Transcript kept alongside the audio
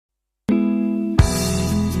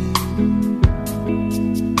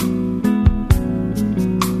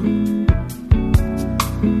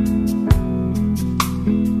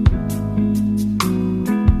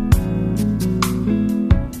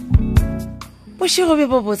Bošego be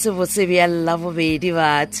bo botse bja lla bobedi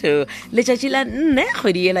batho letšatši la 4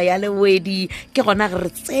 kgwedi yela ya lewedi ke gona re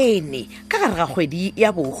tsene ka gare ga kgwedi ya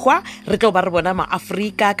bogwa re tlo ba re bona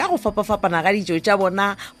maAfrika ka go fapafapana ga dijo tša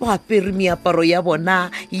bona go apere meaparo ya bona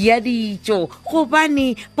ya dijo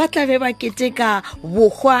gobane ba tlabe ba keteka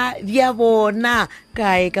bogwa bja bona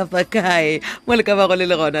kae kapa kae mo le ka ba go le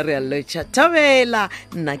gona re a lotšha thobela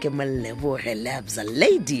nna ke Moleboge Labza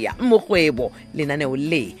lady mokgwebo lenaneo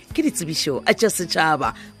le ke ditsebišo a tša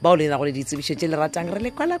setšhaba bao lena go le ditsebišo tše le ratang re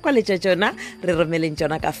le kwala-kwaletša tšona re romeleng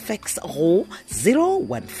tšona ka fax go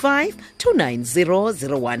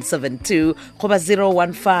 015-290-0172 goba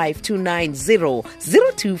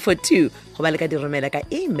 015-290-0242 goba le ka di romela ka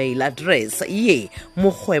email address ye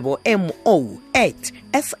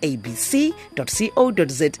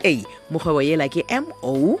mokgwebo@sabc.co.za mokgwebo yela ke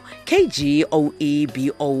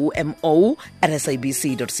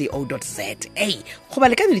mokgwebo@sabc.co.za goba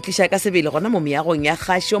le ka di tliša ka sebele gona mo meagong ya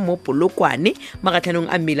kgašo mo Polokwane magatlhanong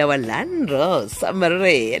a mmila wa Landros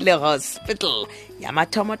Mare le hospital ya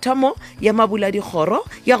mathomo ya mabula dikgoro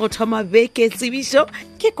ya go thoma beke tsebišo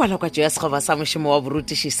ke kwalakwatšo ya sekgoba sa mošomo wa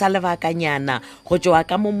borutiši sa lebakanyana go tšwa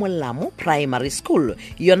ka mo Molamo Primary School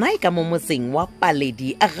yona e ka mo motseng wa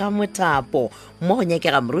Paledi ga Mothapo mo go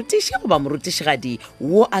nyakega morutiši goba morutišigadi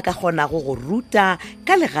wo a ka kgonago go ruta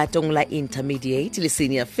ka legatong la intermediate le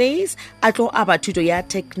senior phase a tlo aba thuto ya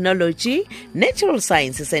technology, natural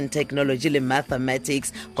sciences and technology le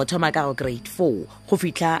mathematics go thoma ka go grade 4 go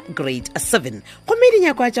fihla grade 7 go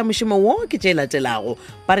medinyakwa tša mošomo wo ke tše latelago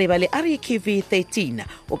ba re ba le REQV 13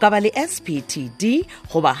 o ka ba le SPTD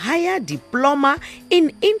goba higher diploma in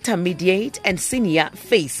intermediate and senior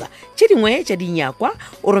phase tše dingwe tša dinyakwa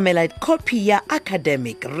o romela copy ya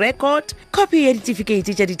academic record, copy ya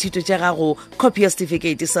certificate tša dithuto tša gago, copy ya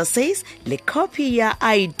certificate sa SACE le copy ya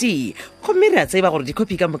ID gomme re a tseba gore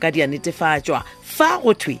dikopi ka moka di a netefatšwa fa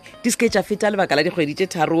go thwe di seke tša feta lebaka la dikgwedi tše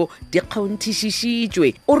tharo di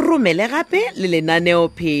kgauntišišitšwe o romele gape le lenaneo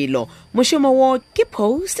phelo mošomo wo ke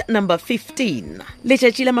post number 15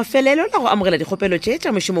 letšatši la mafelelo la go amogela dikgopelo tše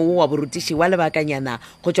tša mošomo wo wa borutiši wa lebakanyana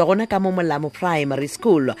go tšwa gona ka mo Molamo Primary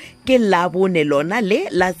School ke labone lona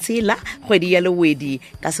le la tshela kgwedi ya lewedi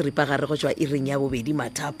ka seripagare go tšwa iring ya bobedi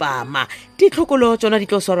mathapama ditlhokolo tšona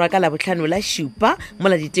di tlo swarwa ka labohlano la šupa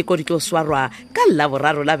mola diteko di tlo swarwa ka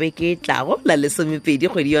laboraro la beke tlago la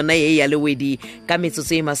lesomepedi kgwedi yona ye ya lewedi ka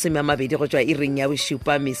metsotso e 20 go tšwa iring ya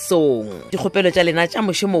bošupa mesong dikgopelo tša lena tša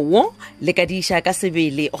mošomo wo le ka diša ka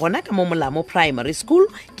sebele gona ka mo Molamo Primary School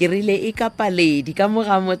ke rile e ka Paledi ka mo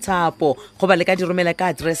ga Mothapo goba le ka di romela ka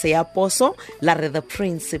address ya poso la re the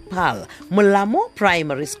principal Molamo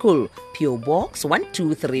Primary School PO Box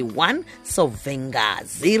 1231 Sovenga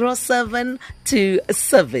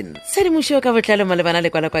 0727 sedimošo ka botlalo malebana le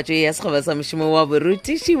kwalakwatšo ya sekgoba sa mošomo wa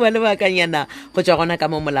borutiši wa lebakanyana go tšwa gona ka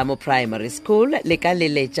mo Molamo Primary School le ka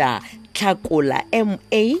leletša Tlhakola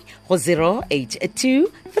MA go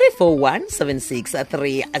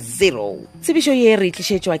 082-341-7630 tsebišo ye re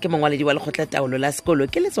tlišetšwa ke mongwaledi wa lekgotlataolo la sekolo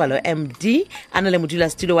ke Letswalo MD a na le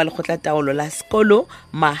modulasetulo wa lekgotlataolo la sekolo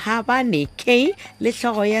Mahabane K le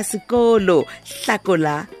hlogo ya sekolo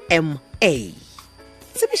Tlhakola MA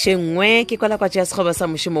tsebišo nngwe ke kwalakwatšo ya sekgoba sa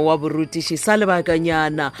mošomo wa borutiši sa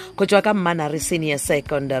lebakanyana go tšwa ka Manare Senior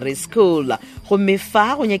Secondary School gomme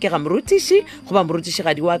fa go nyakega morutiši goba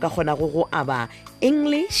morutišigadi wa ka kgonago go aba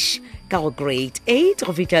English ka go grade 8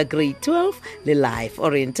 go fihla grade 12 le life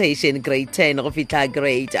orientation grade 10 go fihla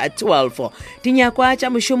grade 12 dinyakwa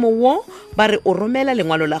tša mošomo wo ba re o romela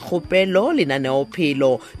lengwalo la kgopelo lenaneo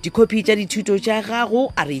phelo dikopi tša dithuto tša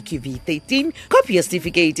gago REQV 13 copy ya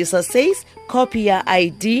certificate sa SACE copy ya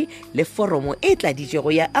ID le foromo e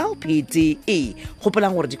tladitšego ya LPDE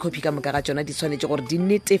gopolang gore dikopi ka moka ga tšona di tshwanetše gore di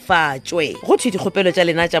netefatšwe go thwe dikgopelo tša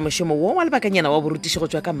lena tša mošomo wo wa lebakanyana wa borutiši go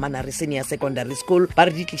tšwa ka Manare Senior Secondary School ba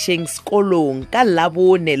re di tlišeng sekolong ka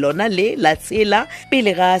labone lona le la tshela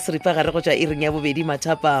pele ga seripagare go tšwa iring ya bobedi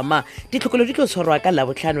mathapama ditlhokolo di tlo tshwarwa ka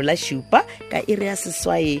labohlano la šupa ka iri ya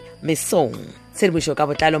seswai mesong sedimošo ka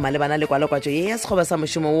botlalo malebana le kwalakwatšo ye ya sekgoba sa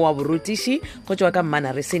mošomo wo wa borutiši go tšwa ka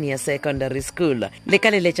Manare Senior Secondary School le ka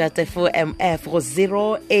leletša tefo MF go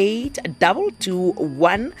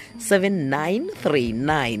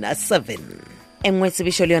 0822179397 engwe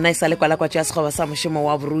tsebišo le yona e sa le kwalakwatšo ya sekgoba sa mošomo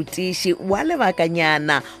wa borutiši wa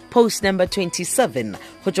lebakanyana post number 27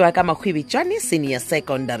 go tswa ka Mahwibitšane Senior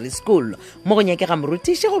Secondary School mo go nyakega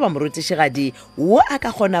morutiši goba morutišigadi wo a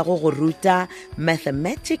ka kgonago go ruta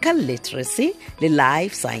mathematical literacy le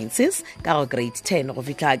life sciences ka go grade 10 go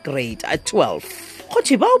fihla grade 12. Go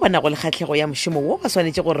thwe bao ba nago le kgatlhego ya mošomo wo ba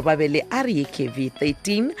swanetse gore ba be le REKV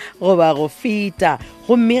 13 goba go feta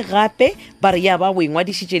gomme gape ba re ya ba o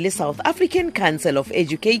ingwadišitše le South African Council of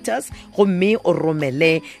Educators gomme o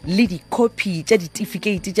romele le dikopi tša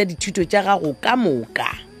ditefikeiti tša dithuto tša gago ka moka.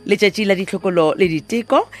 Letšatši la ditlhokolo le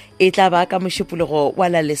diteko e tla ba ka mošupologo wa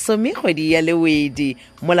la lesome kgwedi ya lewedi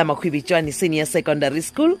mo la Mahwibitšane Senior Secondary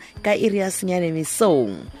School ka area senyane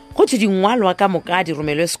mesong. Go thwe dingwalwa ka moka di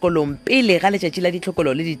romelwe sekolong pele ga letšatši la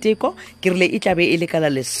ditlhokolo le diteko ke rile e tlabe e le ka la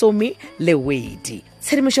lesome lewedi.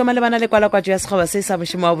 Tshedimošo malebana le kwalakwatšo ya sekgoba se sa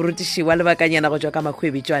mošomo wa borutiši wa lebakanyana go tšwa ka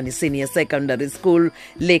Mahwibitšane Senior Secondary School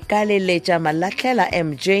le ka leletša Malahlela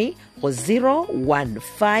MJ go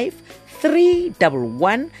 015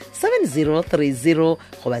 311 7030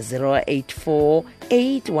 goba 084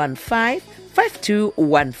 815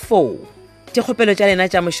 5214. Dikgopelo tša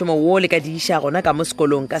lena tša mošomo wo le ka diiša gona ka mo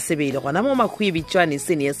sekolong ka sebele gona mo Mahwibitšane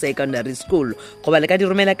Senior Secondary School goba le ka di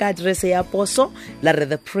romela ka address ya poso la re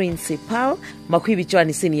the principal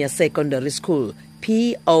Mahwibitšane Senior Secondary School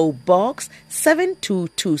P.O. Box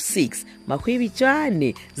 7226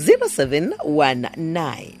 Mahwibitšane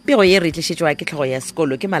 0719. Pego ye re tlišitšwa ke tlhogo ya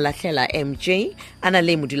sekolo ke Malahlela MJ a na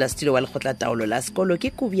le modulasetulo wa lekgotla taolo la sekolo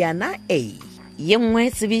ke Kubiana A. Ye nngwe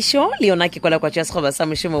tsebišo le yona ke kwalakwatšo ya sekgoba sa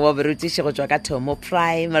mošomo wa borutiši go tšwa ka Thomo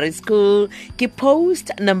Primary School ke post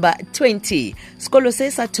number 20. Sekolo se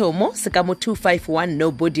sa Thomo se ka mo 251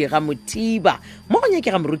 Nobody ga Motiba mo go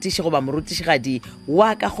nyakega morutiši goba morutišigadi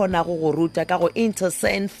wa ka kgonago go ruta ka go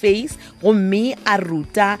intercent phase gomme a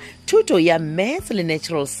ruta thuto ya maths le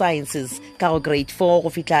natural sciences ka go grade 4 go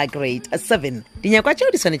fihla grade 7. Dinyakwa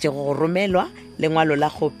tšeo di swanetše go romelwa lengwalo la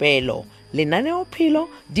kgopelo, lenaneophelo,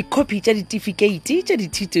 dikopi tša ditefikeiti tša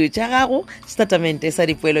dithuto tša gago, statement sa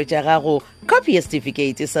dipoelo tša gago, copy ya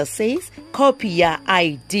certificate sa SACE, copy ya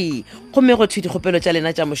ID. Gomme go thwe dikgopelo tša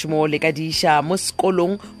lena tša mošomo le ka diiša mo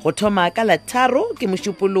sekolong go thoma ka la 3 ke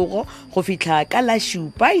mošupologo go fihla ka la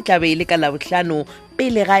 7 e tlabe e le ka la 5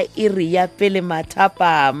 pele ga iri ya pele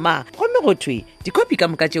mathapama. Gomme go thwe dikopi ka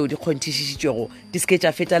moka tšeo di kgonthišišitšwego di seke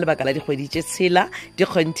tša feta lebaka la dikgwedi tše tshela di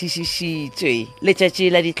kgonthišišitšwe. Letšatši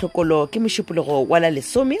la ditlhokolo ke mošupologo wa la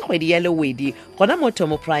lesome kgwedi ya lewedi gona mo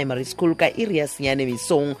Thomo Primary School ka area senyane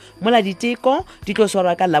mesong mo la diteko di tlo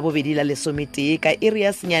swarwa ka labobedi la lesometee ka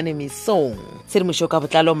area senyane mesong. Tshedimošo ka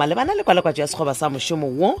botlalo malebana le kwalakwatšo ya sekgoba sa mošomo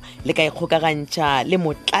wo le ka ikgokagantšha le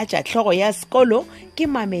motlatša tlhogo ya sekolo ke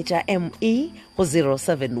Mametša ME go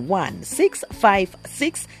 071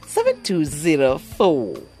 656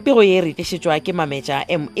 7204. Pego ye re tlišitšwa ke Mametša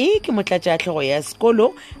ME ke motlatša tlhogo ya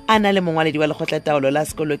sekolo a na le mongwaledi wa lekgotla taolo la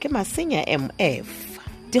sekolo ke Masenya MF.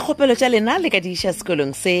 Dikgopelo tša lena le ka diiša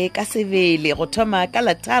sekolong se ka sebele go thoma ka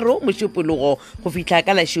la 3 mošupologo go fihla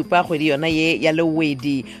ka la 7 kgwedi yona ye ya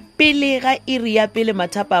lewedi pele ga iri ya pele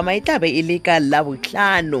mathapama e tlabe e le ka la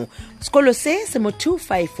 5. Sekolo se se mo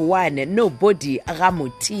 251 Nobody ga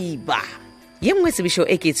Motiba. Ye nngwe tsebišo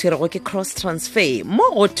e ke e tshwerego ke cross transfer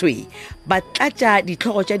mo go thwe batlatša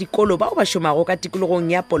ditlhogo tša dikolo bao ba šomago ka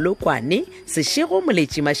tikologong ya Polokwane, Seshego,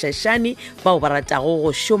 Moletši, Mašašane bao ba ratago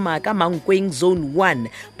go šoma ka Mankweng Zone 1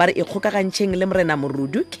 ba re ikgokagantšheng le Morena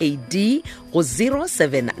Morudu KD go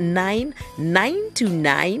 079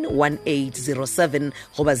 929 1807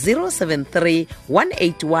 goba 073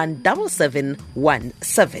 181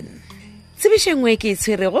 7717. Tsebišo engwe ke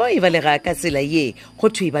tshwerego e balega ka tsela ye go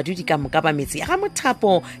thwe badudi ka moka ba metsi ga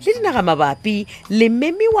mothapo le dinaga mabapi le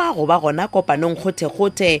memiwa go ba gona kopanong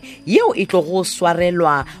gote yeo e tlo go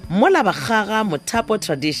swarelwa mo la Bagaga Mothapo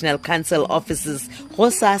Traditional Council Offices go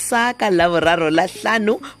sasa ka la 3 la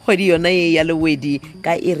 5 kgwedi yona ye ya lewedi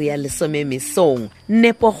ka area lesome mesong.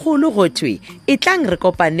 Nepo golo go thwe e tlang re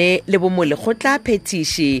kopane le bomolekgotla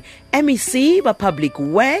phetiši MEC ba Public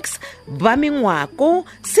Works ba mengwako,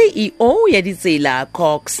 CEO ya ditsela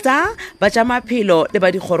Coxstar ba tša maphelo le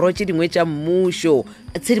ba dikgoro tše dingwe tša mmušo.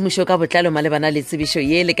 Tshedimošo ka botlalo malebana le tsebišo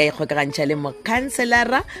ye le ka ikgokagantšha le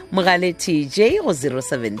mokhanselara Mogale TJ go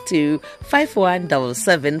 072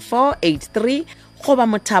 5177483 goba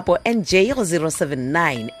Mothapo NJ go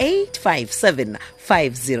 079 857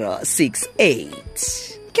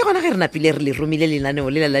 5068. ke gona ge re napile re le romile lenaneo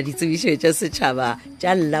lela la ditsebišo tša setšhaba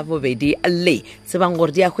tša labobedi le tsebang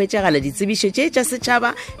gore di a hwetšagala ditsebišo tše tša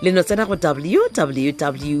setšhaba le no tsena go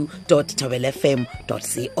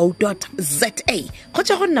www.tobelfm.co.za go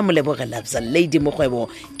tša go nna molebogela bza lady mokgwebo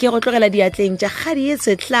ke go tlogela diatleng tša kgadi e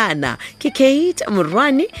setlhana ke Kate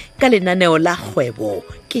Morwane ka lenaneo la kgwebo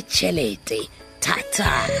ke tšhelete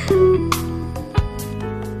thata.